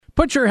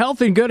Put your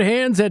health in good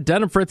hands at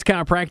Dunn & Fritz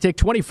Chiropractic,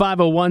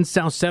 2501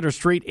 South Center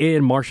Street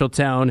in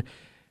Marshalltown.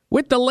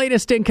 With the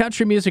latest in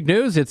country music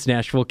news, it's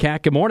Nashville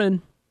Cat. Good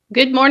morning.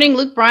 Good morning.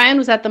 Luke Bryan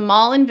was at the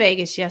mall in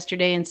Vegas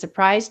yesterday and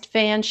surprised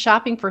fans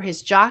shopping for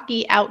his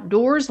Jockey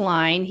Outdoors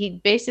line.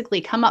 He'd basically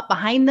come up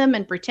behind them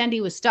and pretend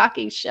he was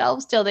stocking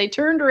shelves till they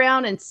turned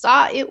around and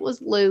saw it was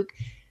Luke.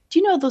 Do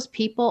you know those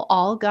people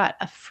all got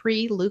a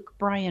free Luke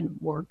Bryan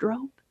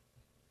wardrobe?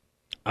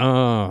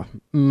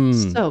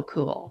 So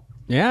cool.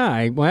 Yeah,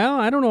 I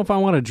don't know if I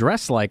want to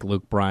dress like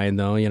Luke Bryan,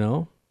 though, you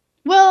know.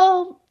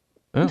 Well,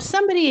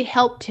 somebody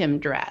helped him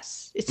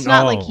dress. It's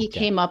not like he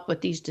came up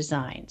with these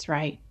designs,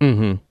 right?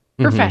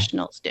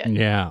 Professionals did.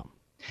 Yeah.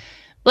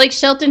 Blake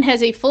Shelton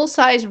has a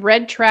full-size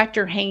red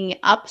tractor hanging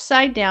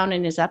upside down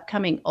in his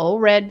upcoming Oh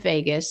Red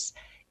Vegas.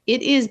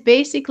 It is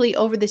basically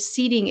over the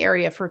seating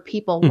area for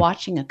people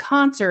watching a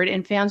concert,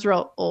 and fans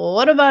wrote,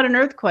 what about an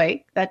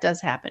earthquake? That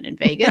does happen in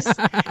Vegas.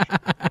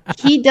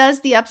 He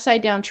does the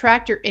upside-down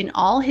tractor in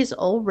all his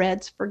old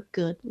reds for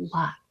good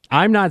luck.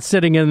 I'm not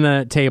sitting in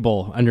the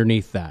table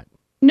underneath that.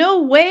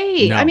 No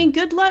way. No. I mean,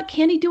 good luck.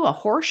 Can he do a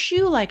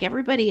horseshoe like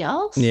everybody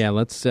else? Yeah,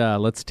 let's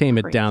tame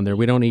it down there.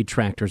 We don't need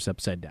tractors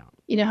upside down.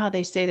 You know how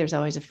they say there's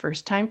always a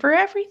first time for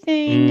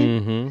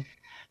everything.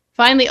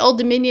 Finally, Old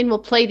Dominion will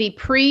play the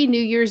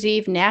pre-New Year's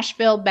Eve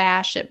Nashville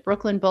Bash at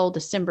Brooklyn Bowl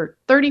December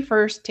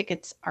 31st.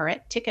 Tickets are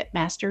at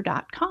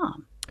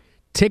Ticketmaster.com.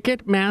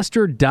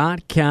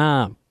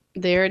 Ticketmaster.com.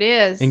 There it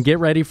is. And get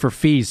ready for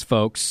fees,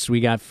 folks. We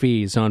got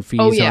fees on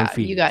fees on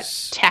fees. You got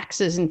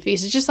taxes and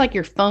fees. It's just like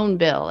your phone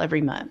bill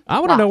every month. I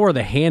want to know where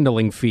the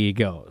handling fee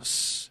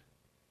goes.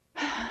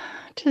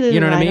 You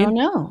know what I mean? I don't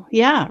know.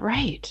 Yeah,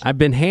 right. I've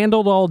been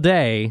handled all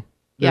day.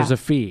 There's a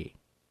fee.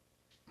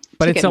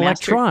 But it's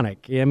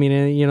electronic. I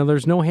mean, you know,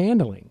 there's no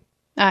handling.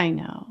 I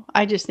know.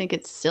 I just think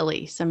it's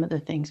silly, some of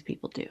the things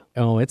people do.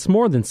 Oh, it's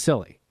more than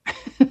silly.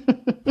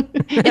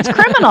 It's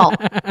criminal.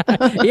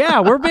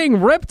 Yeah, we're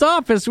being ripped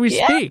off as we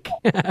speak.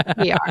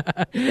 We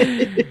are.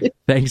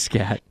 Thanks,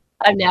 Kat.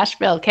 I'm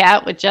Nashville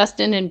Cat with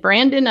Justin and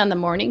Brandon on the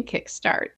Morning Kickstart.